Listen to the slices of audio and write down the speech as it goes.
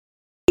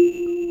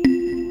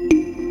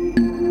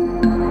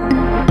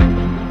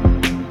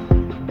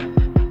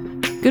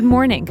Good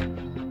morning.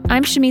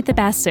 I'm Shumita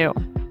Basu.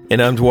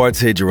 And I'm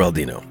Duarte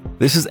Geraldino.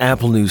 This is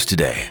Apple News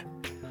Today.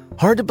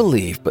 Hard to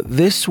believe, but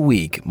this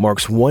week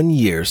marks 1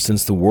 year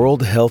since the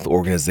World Health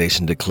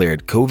Organization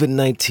declared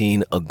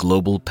COVID-19 a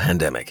global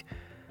pandemic.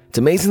 It's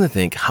amazing to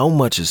think how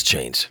much has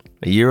changed.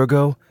 A year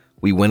ago,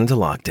 we went into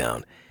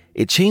lockdown.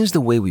 It changed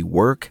the way we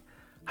work,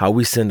 how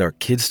we send our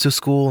kids to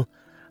school,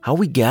 how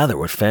we gather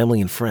with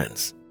family and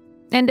friends.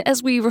 And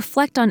as we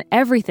reflect on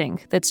everything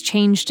that's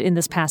changed in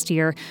this past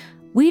year,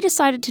 we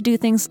decided to do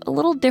things a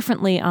little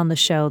differently on the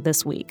show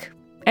this week.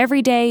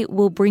 Every day,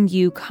 we'll bring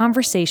you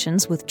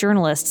conversations with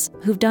journalists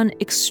who've done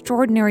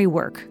extraordinary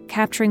work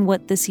capturing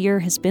what this year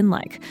has been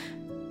like.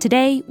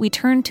 Today, we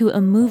turn to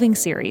a moving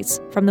series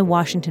from the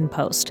Washington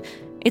Post.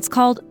 It's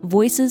called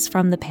Voices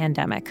from the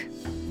Pandemic.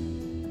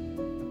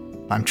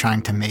 I'm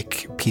trying to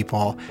make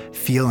people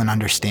feel and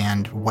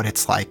understand what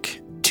it's like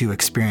to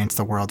experience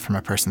the world from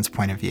a person's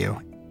point of view.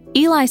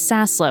 Eli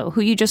Saslow, who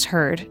you just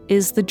heard,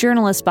 is the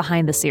journalist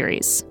behind the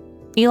series.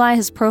 Eli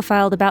has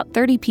profiled about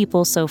 30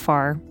 people so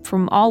far,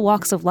 from all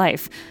walks of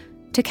life,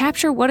 to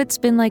capture what it's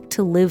been like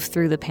to live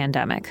through the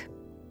pandemic.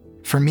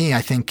 For me,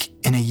 I think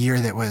in a year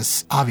that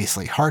was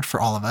obviously hard for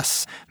all of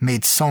us,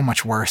 made so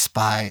much worse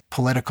by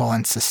political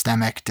and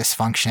systemic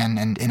dysfunction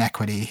and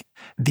inequity,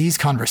 these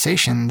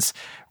conversations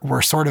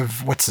were sort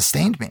of what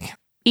sustained me.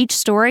 Each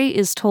story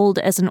is told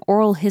as an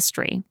oral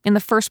history in the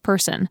first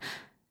person.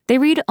 They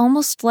read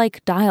almost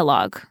like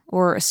dialogue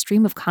or a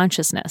stream of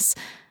consciousness.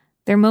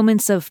 They're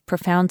moments of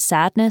profound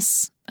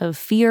sadness, of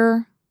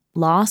fear,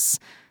 loss,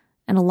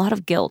 and a lot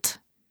of guilt.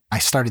 I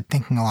started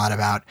thinking a lot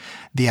about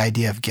the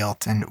idea of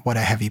guilt and what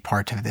a heavy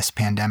part of this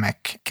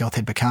pandemic guilt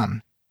had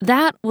become.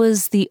 That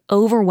was the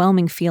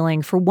overwhelming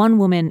feeling for one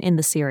woman in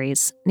the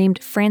series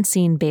named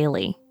Francine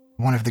Bailey.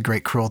 One of the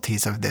great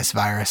cruelties of this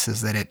virus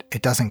is that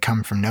it doesn't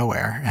come from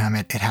nowhere.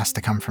 It has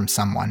to come from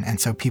someone. And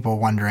so people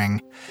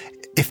wondering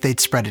if they'd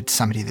spread it to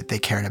somebody that they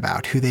cared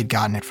about, who they'd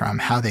gotten it from,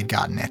 how they'd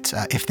gotten it,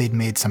 if they'd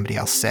made somebody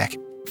else sick.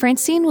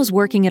 Francine was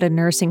working at a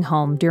nursing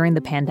home during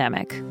the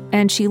pandemic,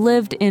 and she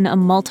lived in a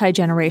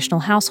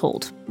multi-generational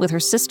household with her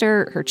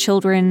sister, her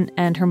children,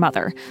 and her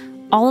mother,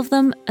 all of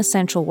them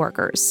essential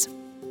workers.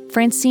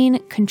 Francine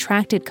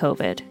contracted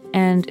COVID,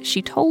 and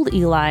she told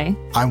Eli,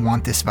 I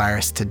want this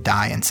virus to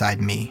die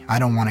inside me. I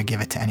don't want to give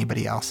it to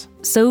anybody else.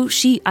 So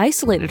she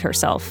isolated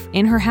herself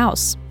in her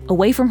house,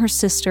 away from her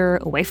sister,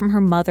 away from her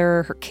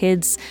mother, her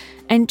kids,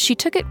 and she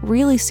took it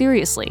really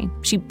seriously.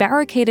 She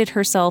barricaded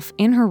herself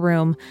in her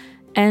room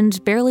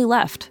and barely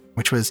left.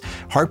 Which was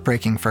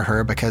heartbreaking for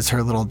her because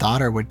her little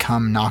daughter would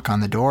come knock on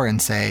the door and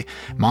say,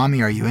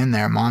 Mommy, are you in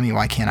there? Mommy,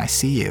 why can't I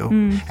see you?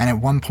 And at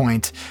one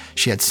point,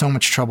 she had so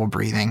much trouble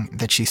breathing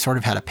that she sort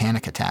of had a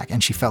panic attack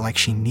and she felt like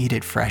she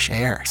needed fresh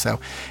air. So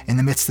in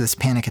the midst of this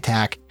panic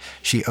attack,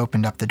 she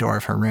opened up the door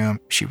of her room.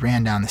 She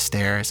ran down the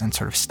stairs and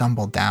sort of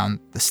stumbled down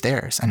the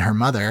stairs. And her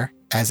mother,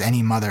 as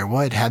any mother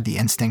would, had the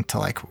instinct to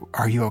like,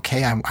 are you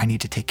okay? I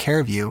need to take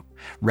care of you,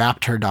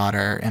 wrapped her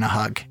daughter in a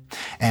hug.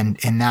 And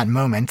in that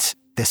moment,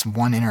 this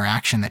one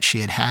interaction that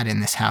she had had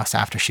in this house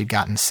after she'd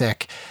gotten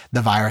sick,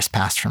 the virus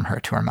passed from her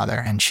to her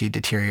mother and she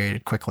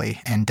deteriorated quickly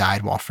and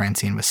died while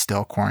Francine was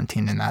still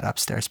quarantined in that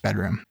upstairs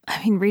bedroom.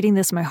 I mean, reading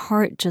this, my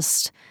heart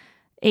just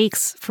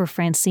aches for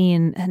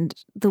Francine and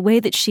the way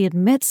that she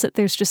admits that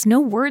there's just no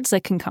words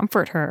that can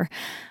comfort her.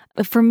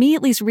 For me,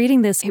 at least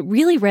reading this, it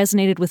really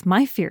resonated with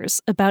my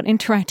fears about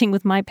interacting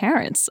with my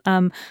parents.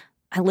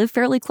 I live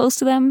fairly close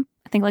to them.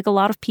 I think like a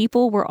lot of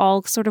people, we're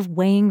all sort of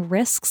weighing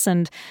risks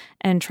and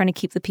trying to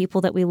keep the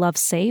people that we love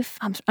safe.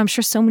 I'm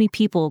sure so many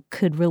people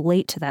could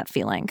relate to that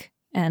feeling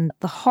and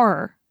the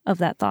horror of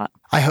that thought.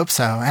 I hope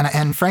so.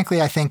 And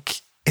frankly, I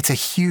think it's a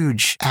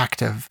huge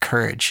act of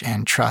courage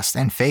and trust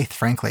and faith,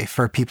 frankly,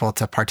 for people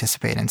to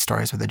participate in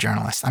Stories with a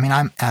Journalist. I mean,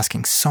 I'm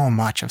asking so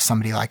much of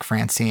somebody like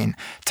Francine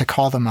to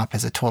call them up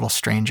as a total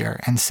stranger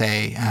and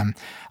say,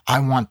 I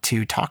want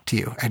to talk to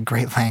you at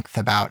great length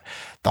about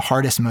the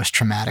hardest, most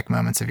traumatic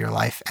moments of your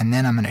life. And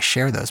then I'm going to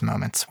share those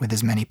moments with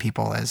as many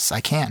people as I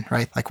can,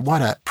 right? Like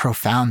what a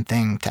profound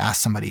thing to ask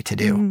somebody to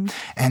do.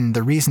 And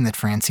the reason that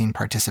Francine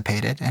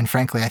participated, and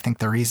frankly, I think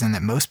the reason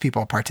that most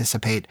people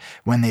participate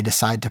when they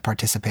decide to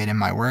participate in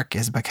my work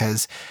is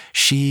because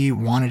she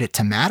wanted it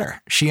to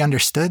matter. She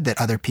understood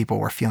that other people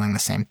were feeling the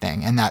same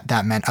thing. And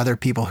that meant other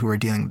people who were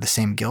dealing with the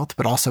same guilt,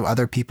 but also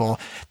other people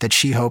that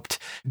she hoped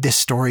this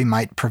story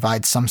might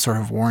provide some sort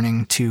of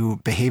warning to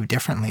behave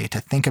differently, to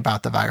think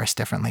about the virus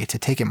differently, to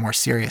take it more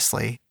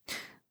seriously.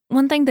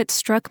 One thing that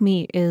struck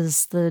me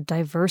is the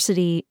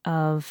diversity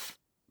of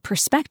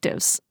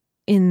perspectives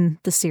in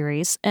the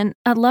series. And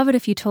I'd love it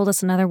if you told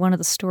us another one of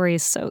the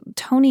stories. So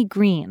Tony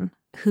Green,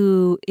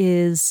 who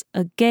is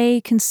a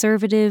gay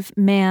conservative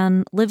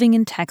man living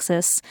in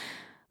Texas,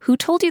 who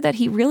told you that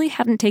he really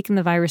hadn't taken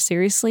the virus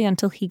seriously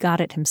until he got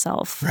it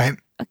himself. Right.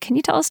 Can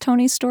you tell us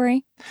Tony's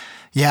story?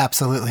 Yeah,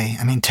 absolutely.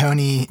 I mean,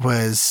 Tony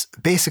was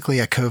basically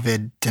a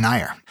COVID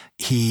denier.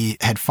 He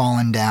had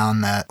fallen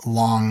down the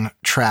long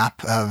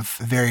trap of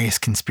various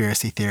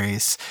conspiracy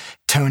theories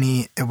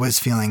Tony was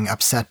feeling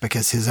upset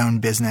because his own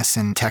business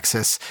in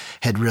Texas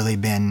had really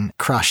been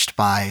crushed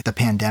by the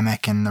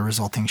pandemic and the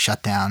resulting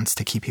shutdowns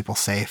to keep people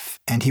safe.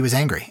 And he was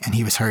angry and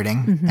he was hurting.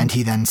 Mm-hmm. And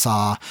he then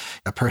saw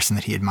a person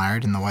that he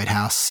admired in the White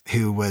House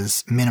who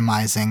was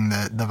minimizing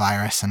the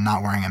virus and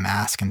not wearing a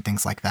mask and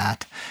things like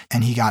that.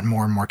 And he got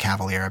more and more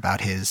cavalier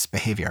about his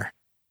behavior.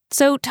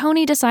 So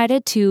Tony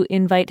decided to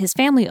invite his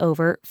family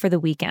over for the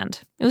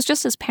weekend. It was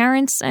just his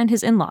parents and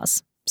his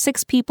in-laws.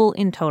 6 people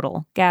in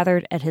total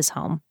gathered at his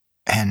home.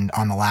 And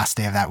on the last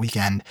day of that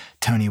weekend,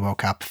 Tony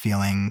woke up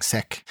feeling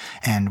sick.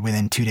 And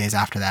within 2 days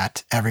after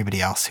that,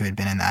 everybody else who had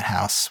been in that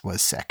house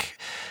was sick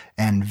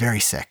and very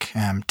sick.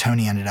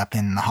 Tony ended up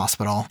in the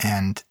hospital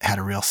and had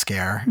a real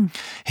scare.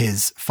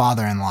 His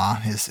father-in-law,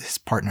 his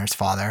partner's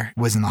father,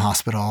 was in the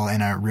hospital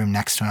in a room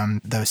next to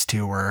him. Those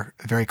two were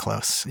very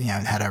close,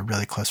 had a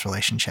really close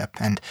relationship.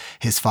 And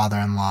his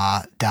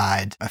father-in-law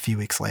died a few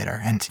weeks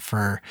later. And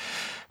for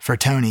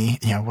Tony,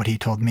 what he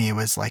told me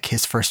was like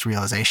his first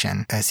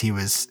realization as he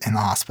was in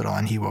the hospital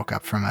and he woke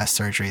up from a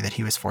surgery that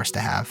he was forced to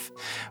have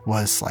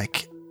was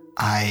like,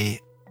 I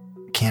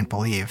can't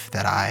believe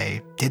that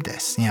I did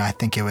this. I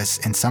think it was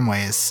in some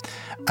ways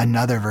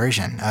another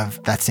version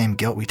of that same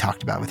guilt we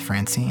talked about with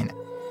Francine.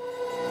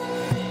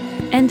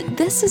 And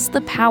this is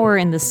the power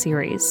in this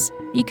series.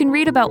 You can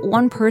read about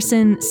one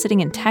person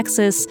sitting in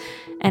Texas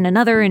and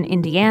another in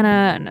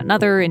Indiana and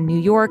another in New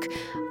York,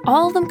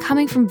 all of them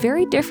coming from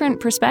very different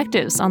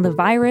perspectives on the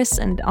virus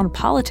and on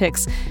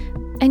politics.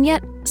 And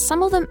yet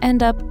some of them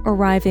end up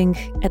arriving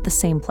at the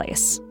same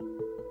place.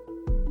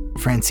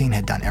 Francine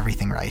had done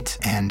everything right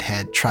and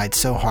had tried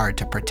so hard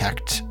to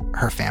protect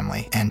her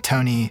family. And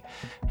Tony,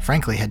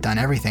 frankly, had done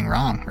everything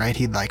wrong, right?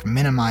 He'd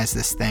minimized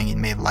this thing, he'd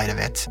made light of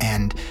it,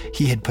 and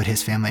he had put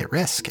his family at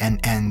risk.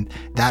 And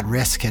that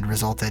risk had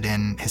resulted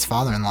in his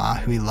father-in-law,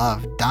 who he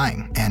loved,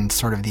 dying and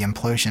sort of the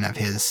implosion of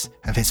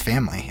his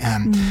family.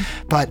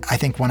 But I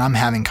think when I'm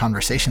having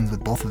conversations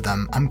with both of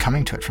them, I'm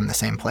coming to it from the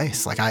same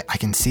place. I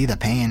can see the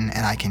pain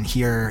and I can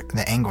hear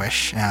the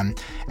anguish, and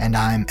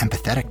I'm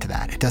empathetic to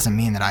that. It doesn't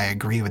mean that I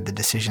agree with the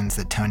decisions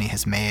that Tony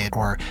has made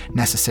or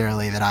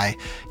necessarily that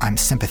I'm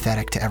sympathetic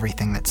to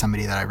everything that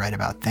somebody that I write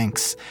about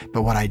thinks.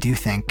 But what I do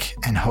think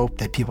and hope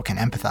that people can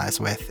empathize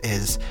with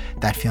is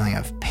that feeling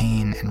of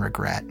pain and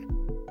regret.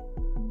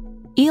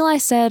 Eli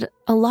said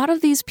a lot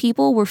of these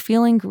people were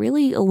feeling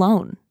really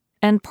alone.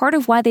 And part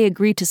of why they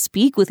agreed to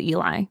speak with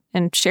Eli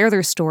and share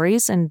their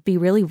stories and be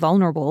really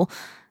vulnerable,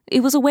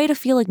 it was a way to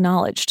feel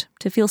acknowledged,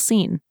 to feel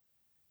seen.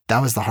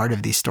 That was the heart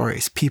of these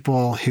stories.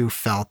 People who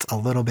felt a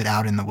little bit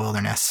out in the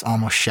wilderness,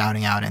 almost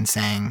shouting out and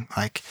saying,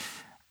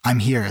 I'm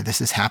here,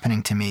 this is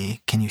happening to me,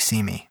 can you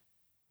see me?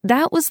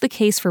 That was the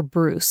case for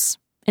Bruce,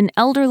 an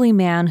elderly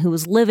man who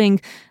was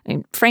living,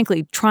 and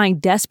frankly, trying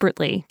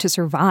desperately to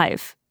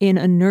survive in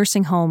a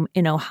nursing home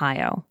in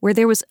Ohio, where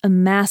there was a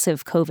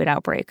massive COVID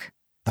outbreak.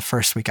 The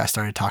first week I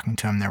started talking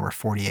to him, there were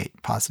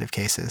 48 positive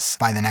cases.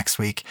 By the next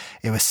week,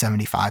 it was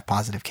 75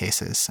 positive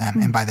cases.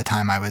 And by the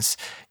time I was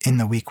in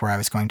the week where I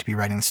was going to be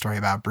writing the story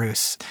about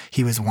Bruce,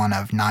 he was one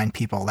of 9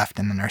 people left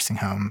in the nursing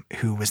home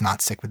who was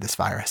not sick with this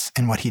virus.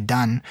 And what he'd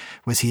done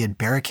was he had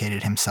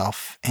barricaded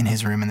himself in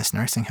his room in this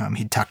nursing home.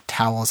 He'd tucked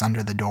towels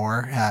under the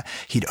door.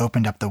 He'd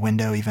opened up the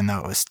window even though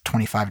it was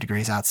 25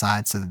 degrees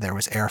outside so that there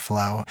was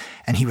airflow.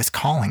 And he was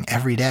calling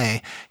every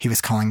day. He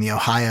was calling the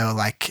Ohio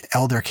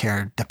elder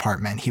care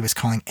department. He was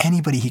calling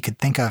anybody he could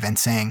think of and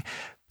saying,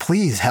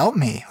 please help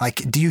me.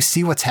 Do you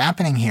see what's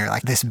happening here?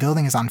 This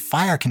building is on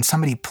fire. Can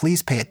somebody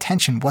please pay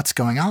attention? What's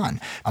going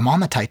on? I'm on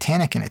the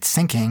Titanic and it's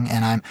sinking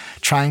and I'm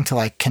trying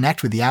to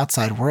connect with the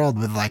outside world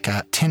with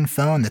a tin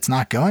phone that's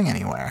not going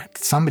anywhere.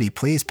 Somebody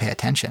please pay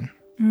attention.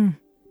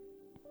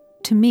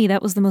 To me,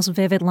 that was the most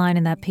vivid line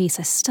in that piece.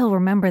 I still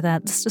remember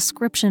that. This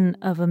description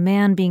of a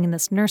man being in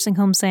this nursing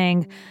home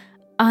saying,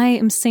 I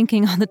am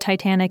sinking on the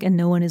Titanic and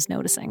no one is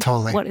noticing.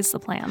 Totally. What is the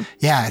plan?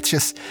 Yeah, it's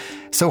just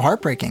so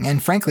heartbreaking.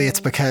 And frankly,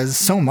 it's because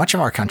so much of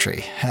our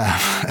country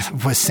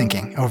was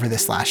sinking over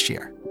this last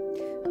year.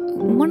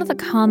 One of the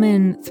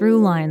common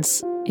through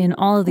lines in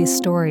all of these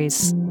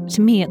stories, to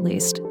me at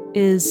least,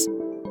 is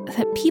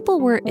that people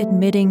were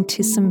admitting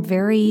to some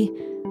very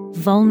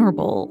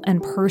vulnerable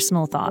and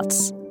personal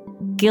thoughts.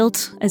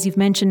 Guilt, as you've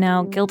mentioned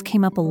now, guilt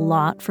came up a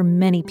lot for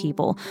many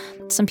people.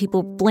 Some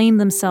people blamed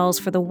themselves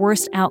for the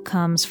worst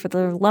outcomes, for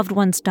their loved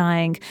ones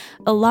dying.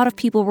 A lot of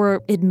people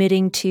were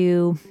admitting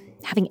to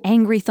having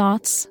angry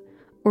thoughts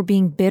or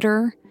being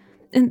bitter.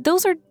 And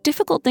those are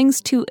difficult things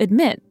to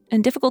admit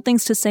and difficult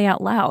things to say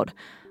out loud.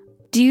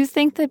 Do you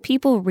think that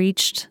people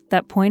reached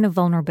that point of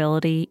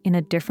vulnerability in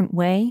a different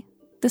way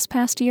this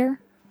past year?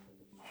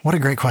 What a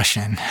great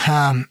question.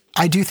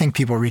 I do think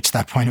people reached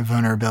that point of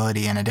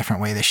vulnerability in a different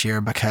way this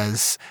year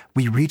because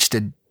we reached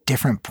a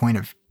different point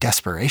of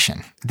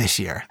desperation this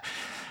year.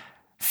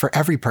 For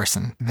every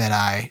person that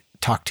I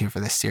talked to for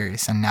this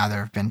series, and now there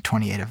have been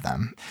 28 of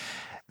them,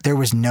 there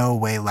was no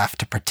way left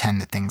to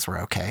pretend that things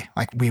were okay.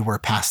 We were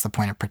past the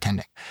point of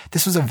pretending.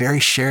 This was a very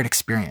shared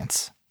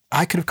experience.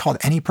 I could have called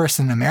any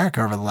person in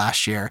America over the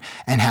last year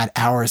and had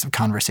hours of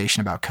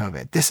conversation about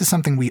COVID. This is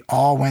something we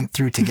all went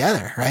through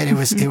together, right? It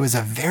was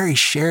a very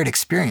shared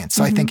experience.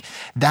 So I think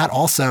that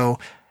also,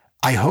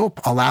 I hope,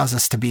 allows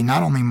us to be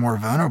not only more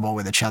vulnerable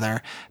with each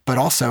other, but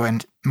also,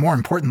 and more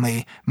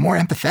importantly, more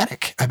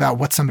empathetic about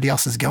what somebody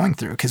else is going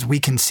through, because we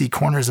can see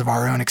corners of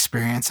our own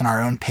experience and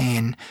our own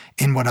pain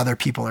in what other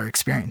people are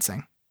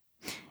experiencing.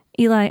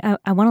 Eli,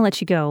 I want to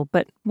let you go,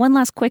 but one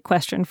last quick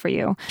question for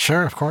you.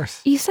 Sure, of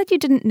course. You said you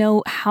didn't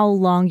know how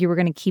long you were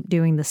going to keep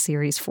doing this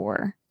series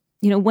for.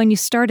 When you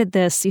started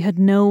this, you had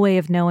no way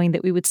of knowing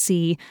that we would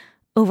see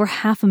over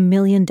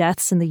 500,000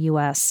 deaths in the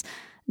U.S.,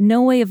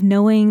 no way of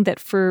knowing that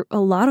for a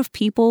lot of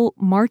people,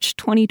 March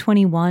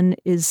 2021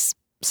 is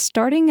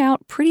starting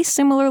out pretty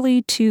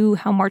similarly to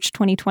how March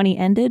 2020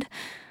 ended.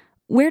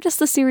 Where does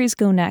the series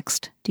go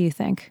next, do you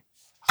think?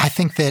 I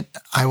think that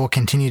I will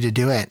continue to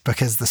do it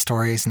because the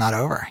story is not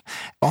over.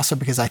 Also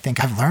because I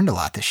think I've learned a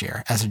lot this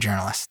year as a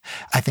journalist.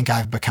 I think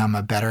I've become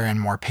a better and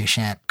more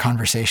patient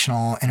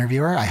conversational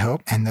interviewer, I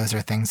hope. And those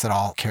are things that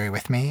I'll carry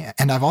with me.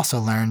 And I've also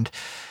learned,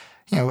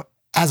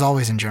 as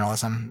always in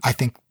journalism, I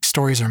think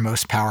stories are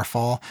most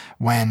powerful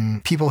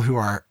when people who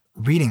are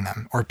reading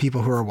them or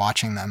people who are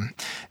watching them,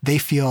 they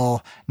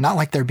feel not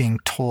like they're being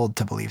told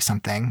to believe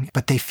something,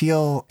 but they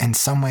feel in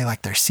some way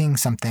like they're seeing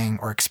something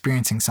or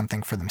experiencing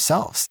something for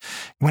themselves.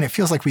 When it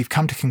feels like we've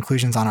come to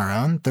conclusions on our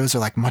own, those are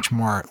like much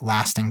more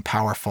lasting,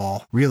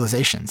 powerful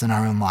realizations in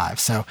our own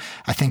lives. So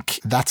I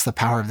think that's the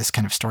power of this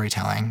kind of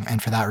storytelling.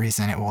 And for that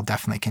reason, it will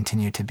definitely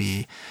continue to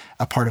be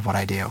a part of what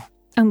I do.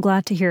 I'm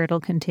glad to hear it'll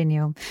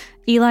continue.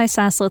 Eli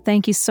Saslow,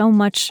 thank you so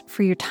much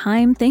for your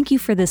time. Thank you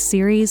for this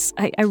series.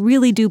 I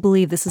really do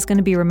believe this is going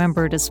to be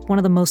remembered as one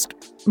of the most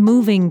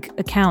moving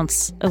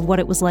accounts of what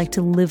it was like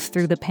to live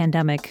through the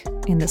pandemic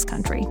in this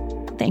country.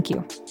 Thank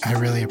you. I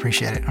really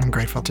appreciate it. I'm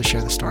grateful to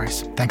share the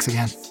stories. Thanks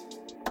again.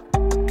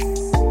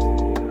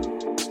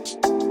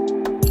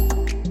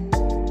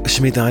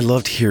 Shumita, I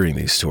loved hearing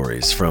these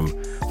stories from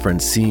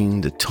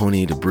Francine to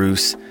Tony to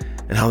Bruce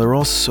and how they're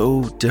all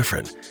so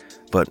different.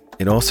 But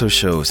it also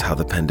shows how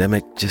the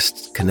pandemic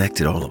just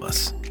connected all of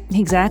us.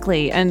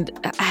 Exactly. And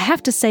I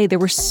have to say, there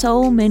were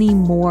so many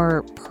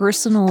more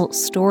personal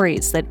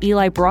stories that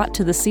Eli brought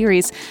to the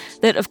series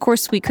that, of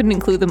course, we couldn't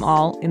include them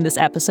all in this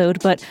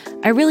episode. But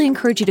I really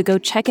encourage you to go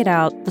check it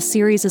out. The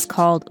series is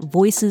called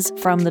Voices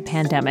from the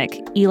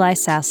Pandemic. Eli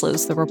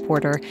Saslow's the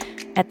reporter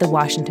at The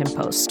Washington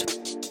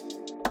Post.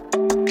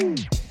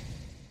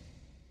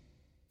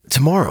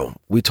 Tomorrow,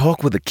 we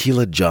talk with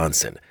Akilah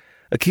Johnson.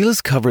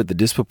 Akilah's covered the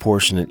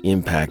disproportionate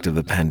impact of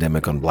the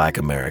pandemic on Black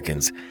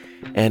Americans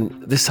and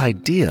this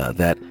idea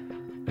that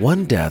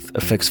one death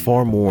affects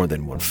far more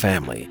than one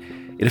family.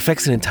 It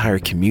affects an entire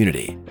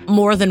community.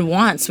 More than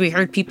once, we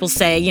heard people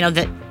say,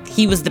 that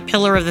he was the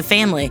pillar of the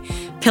family,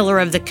 pillar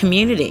of the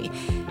community.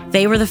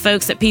 They were the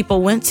folks that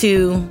people went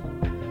to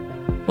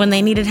when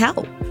they needed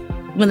help,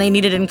 when they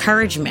needed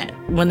encouragement,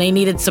 when they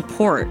needed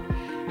support.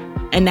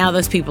 And now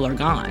those people are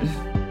gone.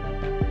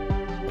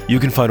 You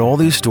can find all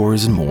these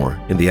stories and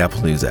more in the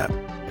Apple News app.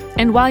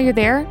 And while you're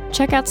there,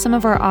 check out some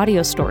of our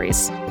audio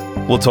stories.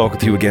 We'll talk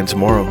with you again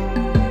tomorrow.